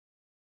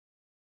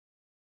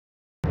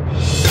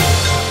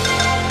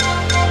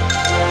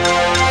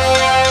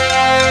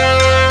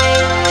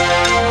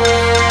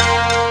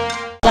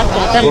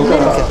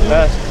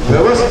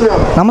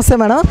నమస్తే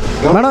madam.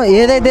 Madam,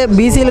 ఏదైతే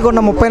బీసీలకు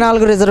ఉన్న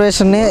 34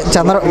 రిజర్వేషన్ని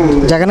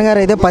జగన్ గారు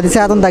అయితే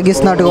 10%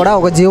 తగ్గిస్తున్నట్టు కూడా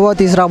ఒక జీవో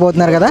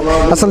తీసుకురాబోతున్నారు కదా,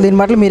 అసలు దీని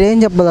పట్ల మీరు ఏం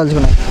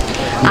చెప్పదలుచుకున్నారు?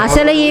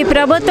 అసలు ఈ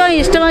ప్రభుత్వం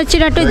ఇష్టం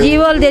వచ్చినట్టు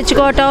జీవోలు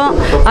తెచ్చుకోవటం,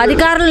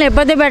 అధికారులను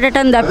ఇబ్బంది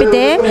పెట్టడం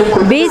తప్పితే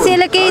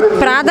బీసీలకి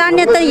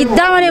ప్రాధాన్యత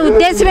ఇద్దామనే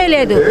ఉద్దేశమే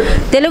లేదు.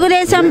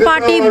 తెలుగుదేశం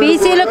పార్టీ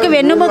బీసీలకు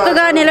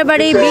వెన్నుముక్కగా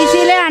నిలబడి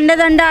బీసీలే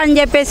అండదండ అని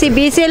చెప్పేసి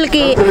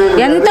బీసీలకి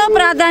ఎంతో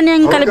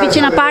ప్రాధాన్యం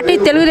కల్పించిన పార్టీ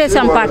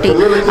తెలుగుదేశం పార్టీ.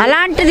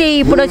 అలాంటిది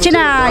ఇప్పుడు వచ్చిన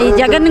ఈ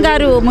జగన్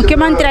గారు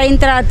ముఖ్యమంత్రి అయిన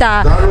తర్వాత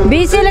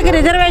బీసీలకి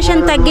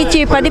రిజర్వేషన్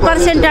తగ్గించి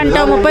 10%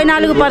 అంటాం,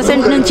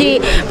 34% నుంచి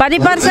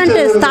 10%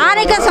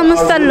 స్థానిక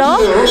సంస్థల్లో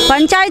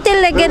పంచాయతీల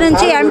దగ్గర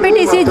నుంచి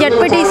ఎంపీటీసీ,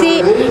 జెడ్పీటీసీ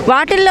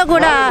వాటిల్లో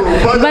కూడా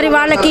మరి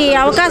వాళ్ళకి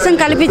అవకాశం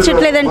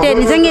కల్పించట్లేదంటే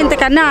నిజంగా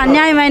ఇంతకన్నా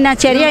అన్యాయమైన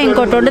చర్య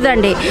ఇంకోటి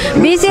ఉండదండి.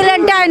 బీసీలు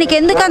అంటే ఆయనకి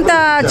ఎందుకంత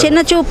చిన్న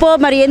చూపో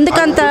మరి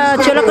ఎందుకంత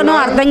చులకనో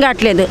అర్థం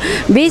కావట్లేదు.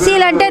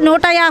 బీసీలు అంటే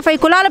 150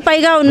 కులాల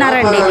పైగా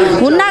ఉన్నారండి.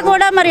 ఉన్నా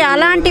కూడా మరి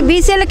అలాంటి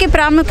బీసీలకి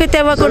ప్రాముఖ్యత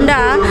ఇవ్వకుండా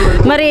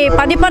మరి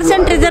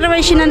 10%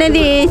 రిజర్వేషన్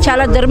అనేది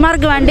చాలా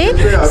దుర్మార్గం అండి.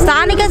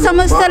 స్థానిక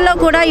సంస్థల్లో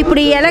కూడా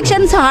ఇప్పుడు ఈ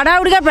ఎలక్షన్స్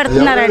హడావుడిగా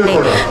పెడుతున్నారండి.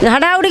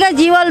 హడావుడిగా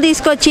జీవోలు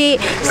తీసుకొచ్చి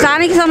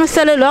స్థానిక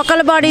సంస్థలు,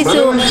 local bodies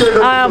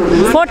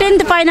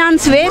 14th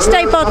finance waste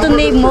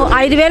అయిపోతుంది.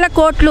 5,000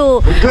 కోట్లు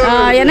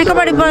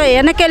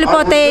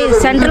వెనకెళ్ళిపోతాయి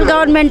సెంట్రల్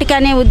గవర్నమెంట్కి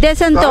అనే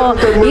ఉద్దేశంతో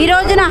ఈ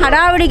రోజున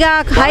హడావుడిగా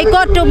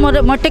హైకోర్టు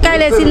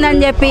మొట్టికాయలు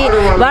వేసిందని చెప్పి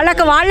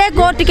వాళ్ళే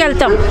కోర్టుకి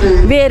వెళ్తాం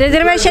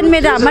రిజర్వేషన్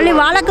మీద, మళ్ళీ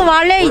వాళ్ళకు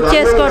వాళ్ళే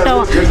ఇచ్చేసుకోవటం,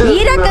 ఈ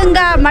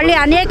రకంగా మళ్ళీ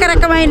అనేక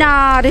రకమైన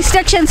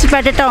రిస్ట్రిక్షన్స్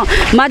పెట్టడం,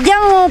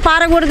 మద్యం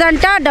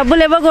పారకూడదంట,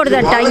 డబ్బులు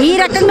ఇవ్వకూడదంట. ఈ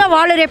రకంగా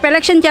వాళ్ళు రేపు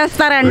ఎలక్షన్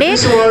చేస్తారండి.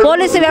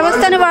 పోలీసు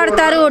వ్యవస్థను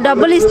వాడతారు,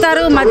 డబ్బులు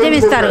ఇస్తారు, మద్యం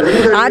ఇస్తారు.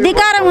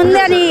 అధికారం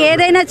ఉందని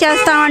ఏదైనా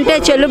చేస్తామంటే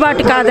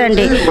చెల్లుబాటు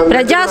కాదండి.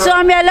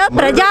 ప్రజాస్వామ్యంలో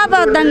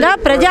ప్రజాబద్ధంగా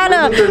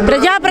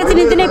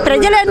ప్రజాప్రతినిధిని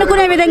ప్రజలు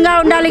ఎన్నుకునే విధంగా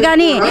ఉండాలి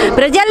కానీ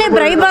ప్రజల్ని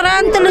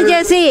భయభ్రాంతులు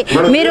చేసి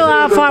మీరు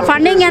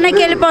ఫండింగ్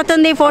వెనక్కి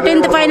వెళ్ళిపోతుంది,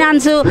 14th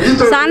ఫైనాన్స్,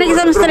 స్థానిక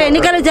సంస్థల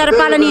ఎన్నికలు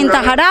జరపాలని ఇంత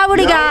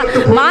హడావుడిగా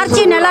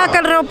మార్చి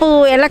నెలాఖరులోపు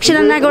ఎలక్షన్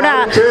అన్నా కూడా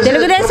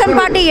తెలుగుదేశం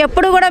పార్టీ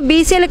ఎప్పుడు కూడా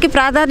బీసీలకి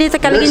ప్రాధాన్యత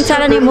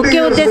కలిగించాలని ముఖ్య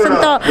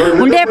ఉద్దేశంతో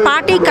ఉండే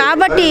పార్టీ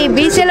కాబట్టి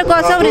బీసీల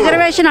కోసం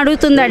రిజర్వేషన్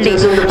అడుగుతుందండి.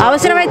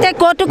 అవసరమైతే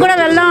కోర్టు కూడా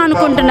వెళ్దాం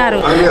అనుకుంటున్నారు.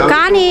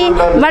 కానీ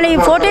మళ్ళీ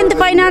 14th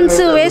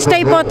ఫైనాన్స్ వేస్ట్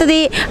అయిపోతుంది,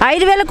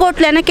 5,000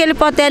 కోట్లు వెనక్కి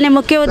వెళ్ళిపోతాయి అనే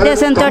ముఖ్య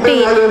ఉద్దేశంతో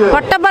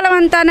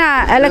పొట్టబలవంతాన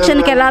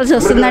ఎలక్షన్కి వెళ్లాల్సి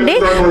వస్తుందండి.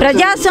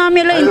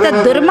 ప్రజాస్వామ్యంలో ఇంత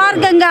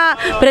దుర్మార్గంగా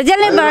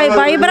ప్రజల్ని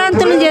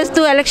భయభ్రాంతులు చేస్తూ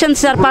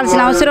ఎలక్షన్స్ జరపాల్సిన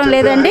అవసరం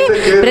లేదండి.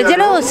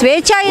 ప్రజలు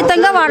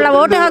స్వేచ్ఛాయుతంగా వాళ్ళ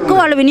ఓటు హక్కు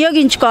వాళ్ళు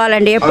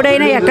వినియోగించుకోవాలండి.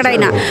 ఎప్పుడైనా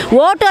ఎక్కడైనా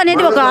ఓటు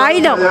అనేది ఒక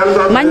ఆయుధం.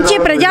 మంచి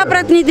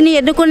ప్రజాప్రతినిధిని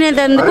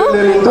ఎన్నుకునేందుకు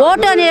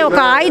ఓటు అనే ఒక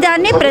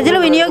ఆయుధాన్ని ప్రజలు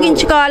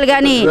వినియోగించుకోవాలి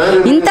కానీ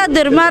ఇంత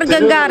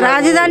దుర్మార్గంగా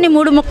రాజధాని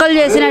 3 ముక్కలు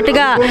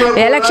చేసినట్టుగా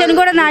ఎలక్షన్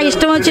కూడా నా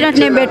ఇష్టం వచ్చినట్టు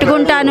నేను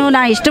పెట్టుకుంటాను,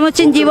 నా ఇష్టం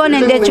వచ్చిన జీవో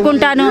నేను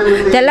తెచ్చుకుంటాను,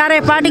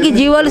 తెల్లారేపాటికి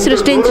జీవోలు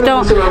సృష్టించడం,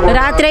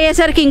 రాత్రి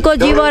అయ్యేసరికి ఇంకో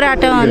జీవో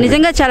రావటం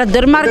నిజంగా చాలా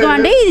దుర్మార్గం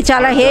అండి. ఇది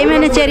చాలా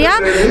హేయమైన చర్య.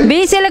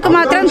 బీసీలకు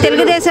మాత్రం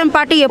తెలుగుదేశం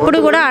పార్టీ ఎప్పుడు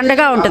కూడా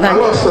అండగా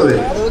ఉంటుందండి.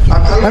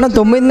 మేడం,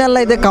 9 నెలలు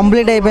అయితే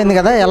కంప్లీట్ అయిపోయింది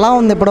కదా, ఎలా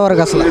ఉంది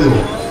ఇప్పటివరకు అసలు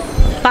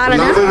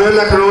పాలన?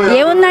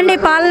 ఏముందండి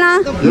పాలన,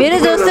 మీరు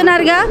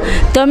చూస్తున్నారుగా.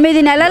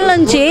 9 నెలల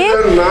నుంచి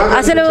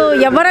అసలు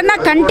ఎవరన్నా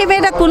కంటి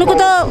మీద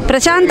కునుకుతో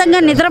ప్రశాంతంగా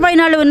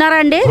నిద్రపోయిన వాళ్ళు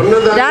ఉన్నారండి?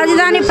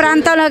 రాజధాని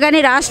ప్రాంతంలో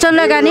కానీ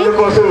రాష్ట్రంలో కానీ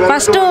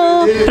ఫస్ట్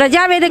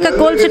ప్రజావేదిక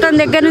కూల్చడం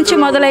దగ్గర నుంచి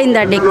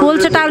మొదలైందండి.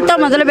 కూల్చటాలతో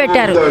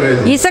మొదలుపెట్టారు.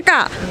 ఇసుక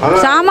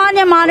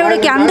సామాన్య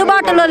మానవుడికి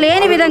అందుబాటులో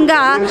లేని విధంగా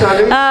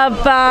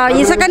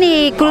ఇసుకని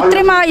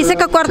కృత్రిమ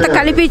ఇసుక కొరత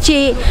కల్పించి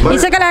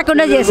ఇసుక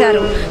లేకుండా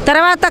చేశారు.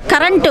 తర్వాత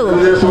కరెంటు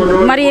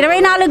మరి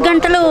 24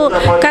 గంటలు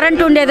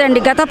కరెంటు ఉండేదండి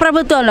గత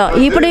ప్రభుత్వంలో.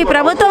 ఇప్పుడు ఈ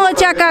ప్రభుత్వం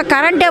వచ్చాక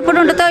కరెంట్ ఎప్పుడు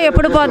ఉంటుందో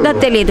ఎప్పుడు పోతుందో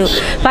తెలియదు.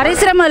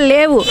 పరిశ్రమలు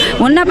లేవు,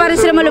 ఉన్న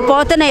పరిశ్రమలు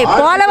పోతున్నాయి.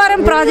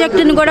 పోలవరం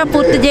ప్రాజెక్టును కూడా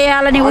పూర్తి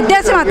చేయాలని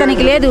ఉద్దేశం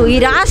అతనికి లేదు. ఈ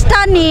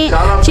రాష్ట్రాన్ని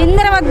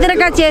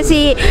చిందరవద్దరగా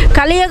చేసి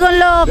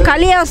కలియుగంలో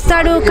కలి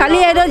వస్తాడు,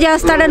 కలి ఏదో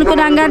చేస్తాడు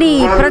అనుకున్నాం కానీ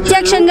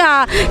ప్రత్యక్షంగా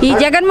ఈ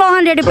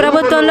జగన్మోహన్ రెడ్డి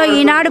ప్రభుత్వంలో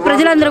ఈనాడు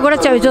ప్రజలందరూ కూడా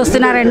చవి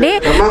చూస్తున్నారండి.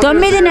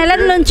 9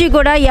 నెలల నుంచి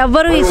కూడా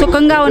ఎవ్వరూ ఈ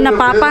సుఖంగా ఉన్న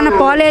పాపాన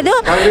పోలేదు.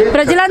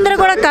 ప్రజలందరూ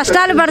కూడా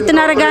కష్టాలు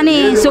పడుతున్నారు కానీ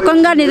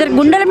సుఖంగా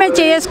గుండెల మీద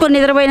చేసుకొని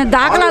నిద్రపోయిన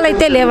దాఖలాలు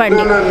అయితే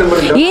లేవండి.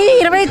 ఈ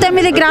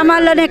 29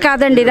 గ్రామాల్లోనే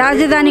కాదండి,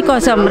 రాజధాని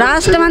కోసం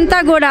రాష్ట్రం అంతా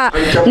కూడా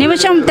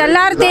నిమిషం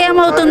తెల్లారితే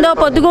ఏమవుతుందో,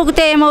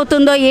 పొద్దుగూకితే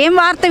ఏమవుతుందో, ఏం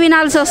వార్త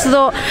వినాల్సి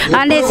వస్తుందో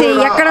అనేసి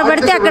ఎక్కడ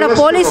పడితే అక్కడ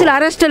పోలీసులు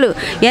అరెస్టులు.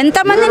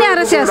 ఎంతమందిని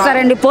అరెస్ట్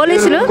చేస్తారండి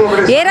పోలీసులు?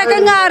 ఏ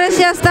రకంగా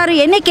అరెస్ట్ చేస్తారు?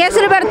 ఎన్ని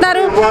కేసులు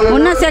పెడతారు?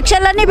 ఉన్న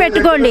సెక్షన్లన్నీ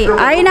పెట్టుకోండి.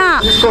 అయినా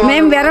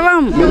మేము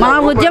వెరవం, మా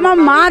ఉద్యమం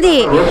మాది,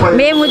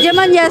 మేము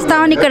ఉద్యమం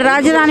చేస్తామని ఇక్కడ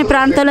రాజధాని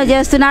ప్రాంతంలో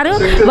చేస్తున్నారు.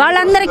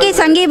 వాళ్ళందరికీ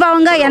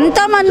సంఘీభావంగా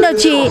ఎంతోమంది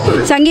వచ్చి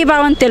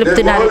సంఘీభావం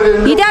తెలుపుతున్నారు.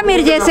 ఇదే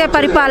మీరు చేసే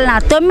పరిపాలన.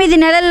 9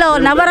 నెలల్లో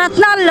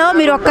నవరత్నాల్లో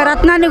మీరు ఒక్క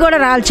రత్నాన్ని కూడా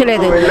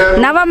రాల్చలేదు.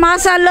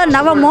 నవమాసాల్లో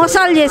నవ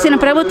మోసాలు చేసిన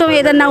ప్రభుత్వం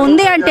ఏదన్నా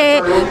ఉంది అంటే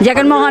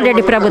జగన్మోహన్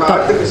రెడ్డి ప్రభుత్వం.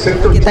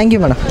 Thank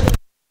you madam.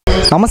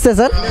 నమస్తే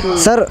సార్.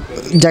 సార్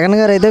జగన్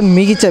గారు అయితే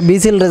మీకు ఇచ్చే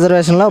బీసీల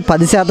రిజర్వేషన్లో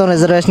 10%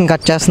 రిజర్వేషన్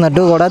కట్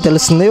చేస్తున్నట్టు కూడా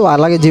తెలుస్తుంది,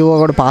 అలాగే జీవో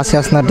కూడా పాస్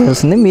చేస్తున్నట్టు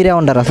తెలుస్తుంది.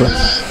 మీరేమంటారు అసలు?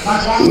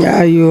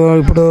 అయ్యో,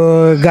 ఇప్పుడు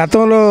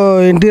గతంలో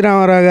ఎన్టీ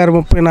రామారావు గారు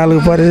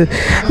 34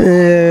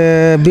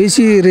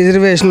 బీసీ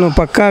రిజర్వేషన్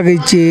పక్కాగా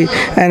ఇచ్చి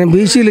ఆయన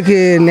బీసీలకి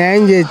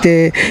న్యాయం చేస్తే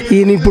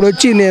ఈయన ఇప్పుడు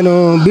వచ్చి నేను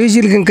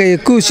బీసీలకి ఇంకా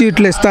ఎక్కువ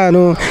సీట్లు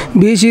ఇస్తాను,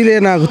 బీసీలే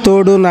నాకు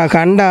తోడు నాకు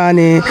అండ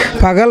అని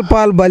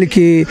పగల్పాలు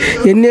బలికి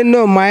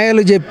ఎన్నెన్నో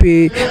మాయలు చెప్పి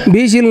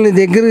బీసీలని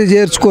దగ్గరికి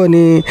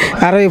చేర్చుకొని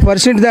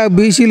 60% దాకా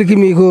బీసీలకి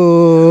మీకు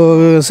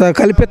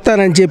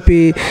కల్పిస్తానని చెప్పి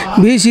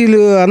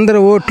బీసీలు అందరు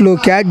ఓట్లు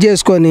క్యాచ్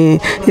చేసుకొని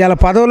ఇలా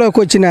పదవిలోకి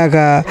వచ్చినాక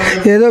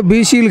ఏదో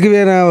బీసీలకి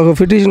ఒక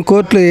పిటిషన్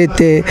కోర్టులో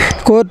వేస్తే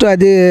కోర్టు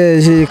అది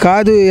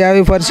కాదు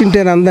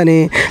 50% అందని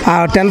ఆ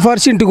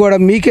 10% కూడా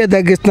మీకే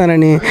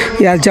తగ్గిస్తానని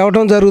ఇలా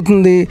చెప్పడం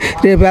జరుగుతుంది.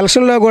 రేపు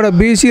ఎలక్షన్లో కూడా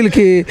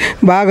బీసీలకి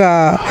బాగా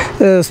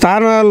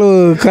స్థానాలు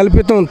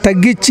కల్పితం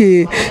తగ్గించి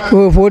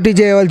పోటీ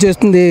చేయవలసి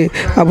వస్తుంది.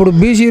 అప్పుడు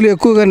బీసీలు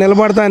ఎక్కువగా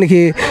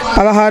నిలబడటానికి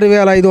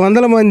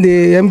 16,500 మంది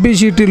ఎంపీ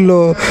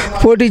సీట్ల్లో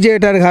పోటీ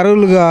చేయడానికి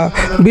అర్హులుగా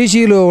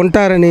బీసీలు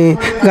ఉంటారని,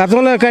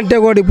 గతంలో కంటే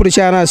కూడా ఇప్పుడు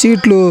చాలా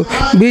సీట్లు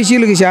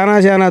బీసీలకి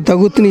చాలా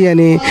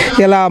తగ్గుతున్నాయని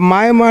ఇలా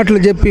మాయమాటలు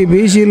చెప్పి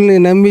బీసీలని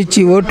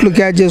నమ్మించి ఓట్లు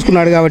క్యాచ్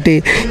చేసుకున్నాడు. కాబట్టి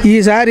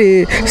ఈసారి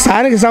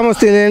స్థానిక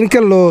సంస్థల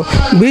ఎన్నికల్లో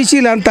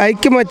బీసీలు అంత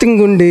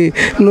ఐక్యమత్యంగా ఉండి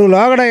నువ్వు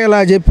లోగడ ఇలా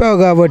చెప్పావు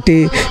కాబట్టి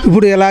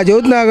ఇప్పుడు ఇలా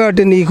చెబుతున్నావు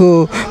కాబట్టి నీకు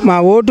మా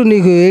ఓటు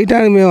నీకు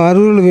వేయటానికి మేము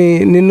అర్హులు,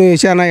 నిన్ను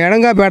చాలా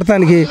ఎడంగా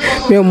పెడతానికి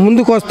మేము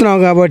ముందుకు వస్తున్నాం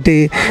కాబట్టి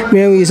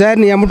మేము ఈసారి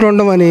నీ ఎమ్మట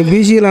ఉండమని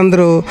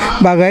బీసీలందరూ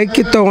బాగా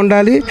ఐక్యతతో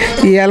ఉండాలి.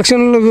 ఈ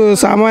ఎలక్షన్లకు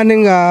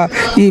సామాన్యంగా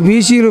ఈ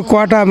బీసీలు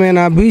కోటా మీద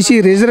బీసీ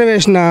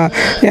రిజర్వేషన్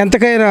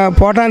ఎంతకైనా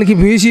పోవటానికి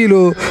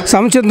బీసీలు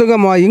సంసిద్ధంగా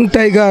మా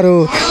ఇంగ్టై గారు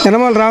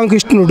యనమల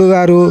రామకృష్ణుడు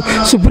గారు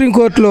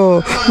సుప్రీంకోర్టులో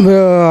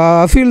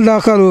అఫీల్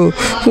దాఖలు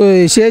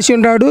చేసి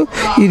ఉన్నాడు.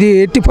 ఇది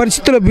ఎట్టి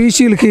పరిస్థితుల్లో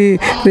బీసీలకి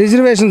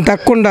రిజర్వేషన్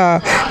తక్కకుండా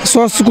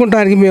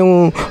చూసుకుంటానికి మేము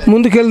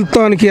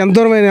ముందుకెళ్తానికి ఎంత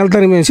దూరమైన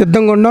వెళ్తానికి మేము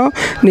సిద్ధంగా ఉన్నాం.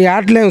 నీ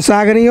ఆటలేం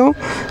సాగనీయం.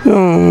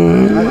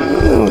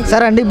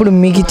 సరే అండి, ఇప్పుడు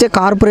మీకు ఇచ్చే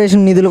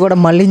కార్పొరేషన్ నిధులు కూడా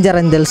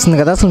మళ్లించారని తెలుస్తుంది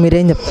కదా, అసలు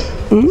మీరేం చెప్తారు?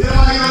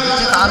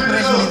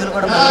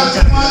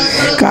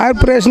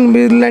 కార్పొరేషన్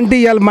బిల్లు అంటే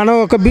ఇవాళ మనం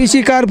ఒక బీసీ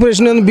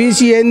కార్పొరేషన్ ఉంది,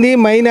 బీసీ ఏంది,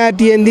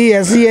 మైనార్టీ ఏంది,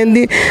 ఎస్సీ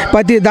ఏంది,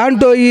 ప్రతి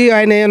దాంట్లో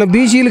ఆయన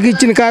బీసీలకు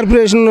ఇచ్చిన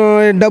కార్పొరేషన్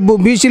డబ్బు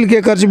బీసీలకే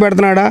ఖర్చు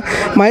పెడుతున్నాడా,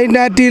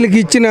 మైనార్టీలకు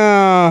ఇచ్చిన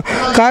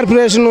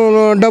కార్పొరేషన్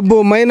డబ్బు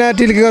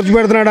మైనార్టీలకి ఖర్చు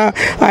పెడుతున్నాడా?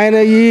 ఆయన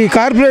ఈ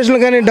కార్పొరేషన్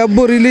కానీ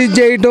డబ్బు రిలీజ్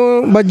చేయటం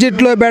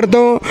బడ్జెట్లో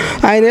పెడతాం,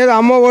 ఆయన ఏదో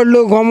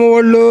అమ్మఒళ్ళు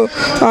గొమ్మఒళ్ళు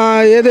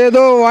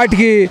ఏదేదో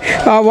వాటికి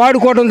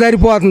వాడుకోవడం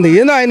సరిపోతుంది.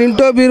 ఏదో ఆయన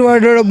ఇంటో బీరు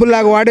వాడే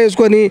డబ్బులాగా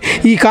వాడేసుకొని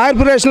ఈ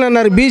కార్పొరేషన్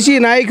అన్నారు బీసీ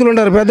నాయకులు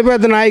ఉన్నారు, పెద్ద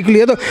పెద్ద నాయకులు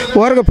ఏదో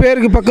ఊరక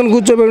పేరుకి పక్కన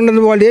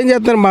కూర్చోబెట్టి వాళ్ళు ఏం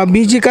చేస్తారు, మా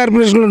బీసీ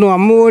కార్పొరేషన్లో నువ్వు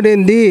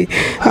అమ్మఒడేంది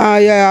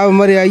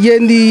మరి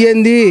అయ్యేంది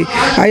ఇయ్యేంది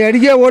అవి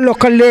అడిగే వాళ్ళు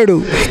ఒక్కళ్ళు లేడు.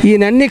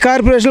 ఈయన అన్ని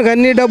కార్పొరేషన్లకు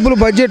అన్ని డబ్బులు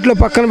బడ్జెట్లో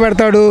పక్కన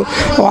పెడతాడు.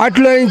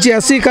 వాటిలో నుంచి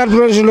ఎస్సీ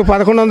కార్పొరేషన్లు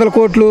 1,100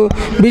 కోట్లు,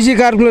 బీసీ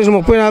కార్పొరేషన్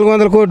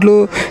 3,400 కోట్లు,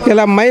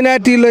 ఇలా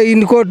మైనార్టీలో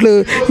ఇన్ని కోట్లు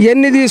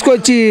ఇవన్నీ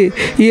తీసుకొచ్చి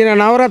ఈయన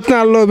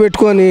నవరత్నాల్లో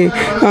పెట్టుకొని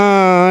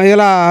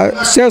ఇలా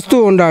చేస్తూ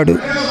ఉన్నాడు.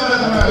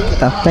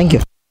 Thank you.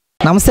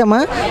 నమస్తే అమ్మా.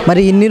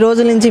 మరి ఇన్ని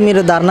రోజుల నుంచి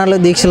మీరు ధర్నాలు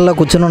దీక్షల్లో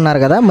కూర్చుని ఉన్నారు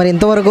కదా, మరి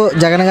ఇంతవరకు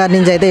జగన్ గారి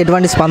నుంచి అయితే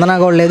ఎటువంటి స్పందన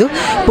కూడా లేదు.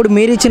 ఇప్పుడు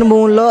మీరు ఇచ్చిన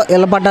భూముల్లో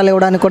ఇళ్ల పట్టాలు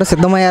ఇవ్వడానికి కూడా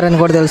సిద్ధమయ్యారని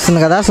కూడా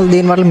తెలుస్తుంది కదా, అసలు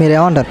దీనివల్ల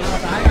మీరేమంటారు?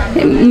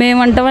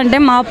 మేమంటామంటే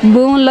మా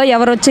భూముల్లో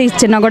ఎవరు వచ్చి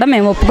ఇచ్చినా కూడా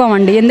మేము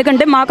ఒప్పుకోమండి.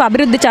 ఎందుకంటే మాకు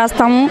అభివృద్ధి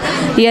చేస్తాము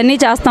ఇవన్నీ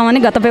చేస్తామని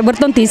గత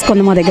ప్రభుత్వం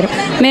తీసుకుంది మా దగ్గర.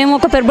 మేము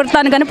ఒక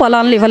ప్రభుత్వానికని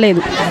పొలాలను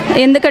ఇవ్వలేదు.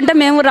 ఎందుకంటే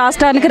మేము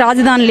రాష్ట్రానికి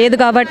రాజధాని లేదు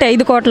కాబట్టి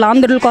 5 కోట్ల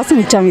ఆంధ్రుల కోసం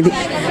ఇచ్చాము. ఇది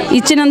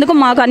ఇచ్చినందుకు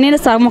మాకు అన్ని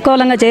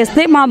సమకూలంగా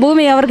చేస్తే మా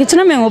భూమి ఎవరికి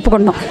ఇచ్చినా మేము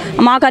ఒప్పుకుంటాం.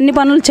 మాకు అన్ని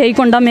పనులు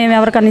చేయకుండా మేము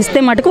ఎవరికైనా ఇస్తే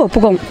మటుకు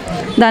ఒప్పుకోము.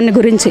 దాని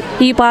గురించి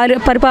ఈ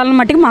పరిపాలన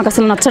మట్టుకు మాకు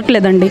అసలు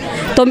నచ్చట్లేదండి.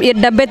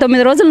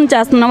 79 రోజుల నుంచి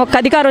చేస్తున్నాం. ఒక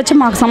అధికారి వచ్చి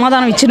మాకు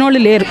సమాధానం ఇచ్చిన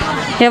వాళ్ళు లేరు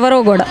ఎవరో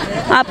కూడా.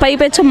 ఆ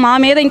పైపెచ్చు మా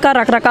మీద ఇంకా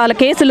రకరకాల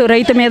కేసులు,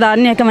 రైతు మీద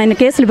అనేకమైన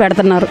కేసులు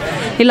పెడుతున్నారు.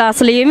 ఇలా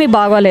అసలు ఏమీ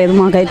బాగోలేదు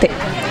మాకైతే.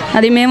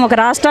 అది మేము ఒక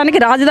రాష్ట్రానికి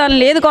రాజధాని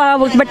లేదు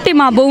కాబట్టి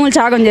మా భూములు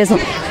త్యాగం చేసాం.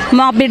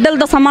 మా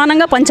బిడ్డలతో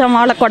సమానంగా పంచాం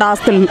వాళ్ళకు కూడా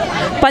ఆస్తులను.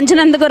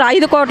 పంచినందుకు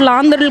 5 కోట్ల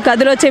ఆంధ్రులు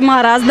కదిలొచ్చి మా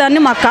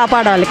రాజధానిని మాకు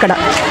కాపాడాలి. ఇక్కడ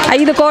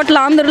 5 కోట్ల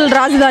ఆంధ్రుల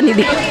రాజధాని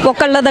ఇది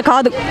ఒక్కళ్ళదే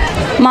కాదు.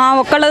 మా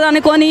ఒక్కళ్ళది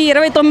అనుకొని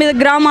 29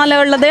 గ్రామాల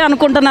వాళ్ళదే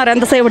అనుకుంటున్నారు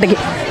ఎంతసేపటికి.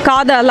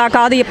 కాదు, అలా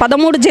కాదు.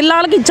 13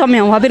 జిల్లాలకు ఇచ్చాం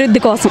మేము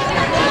అభివృద్ధి కోసం.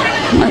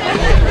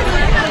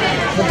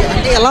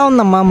 ఎలా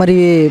ఉందమ్మా మరి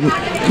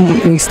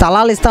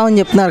స్థలాలు ఇస్తామని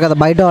చెప్తున్నారు కదా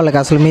బయట వాళ్ళకి,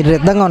 అసలు మీరు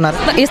సిద్ధంగా ఉన్నారు?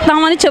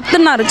 ఇస్తామని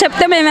చెప్తున్నారు.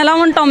 చెప్తే మేము ఎలా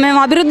ఉంటాం? మేము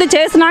అభివృద్ధి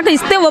చేసినాక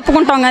ఇస్తే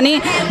ఒప్పుకుంటాం, కానీ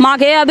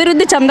మాకే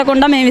అభివృద్ధి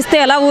చెందకుండా మేము ఇస్తే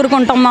ఎలా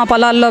ఊరుకుంటాం? మా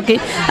పొలాల్లోకి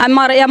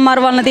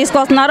ఎంఆర్ వాళ్ళని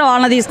తీసుకొస్తున్నారు,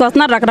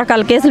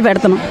 రకరకాల కేసులు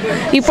పెడుతున్నాం.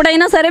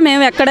 ఇప్పుడైనా సరే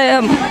మేము ఎక్కడ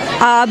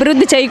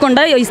అభివృద్ధి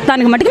చేయకుండా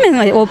ఇస్తానికి మటుకు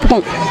మేము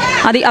ఒప్పుకోం.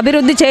 అది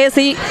అభివృద్ధి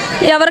చేసి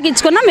ఎవరికి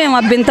ఇచ్చుకున్నా మేము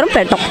అభ్యంతరం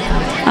పెట్టాం.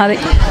 అది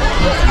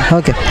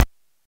ఓకే.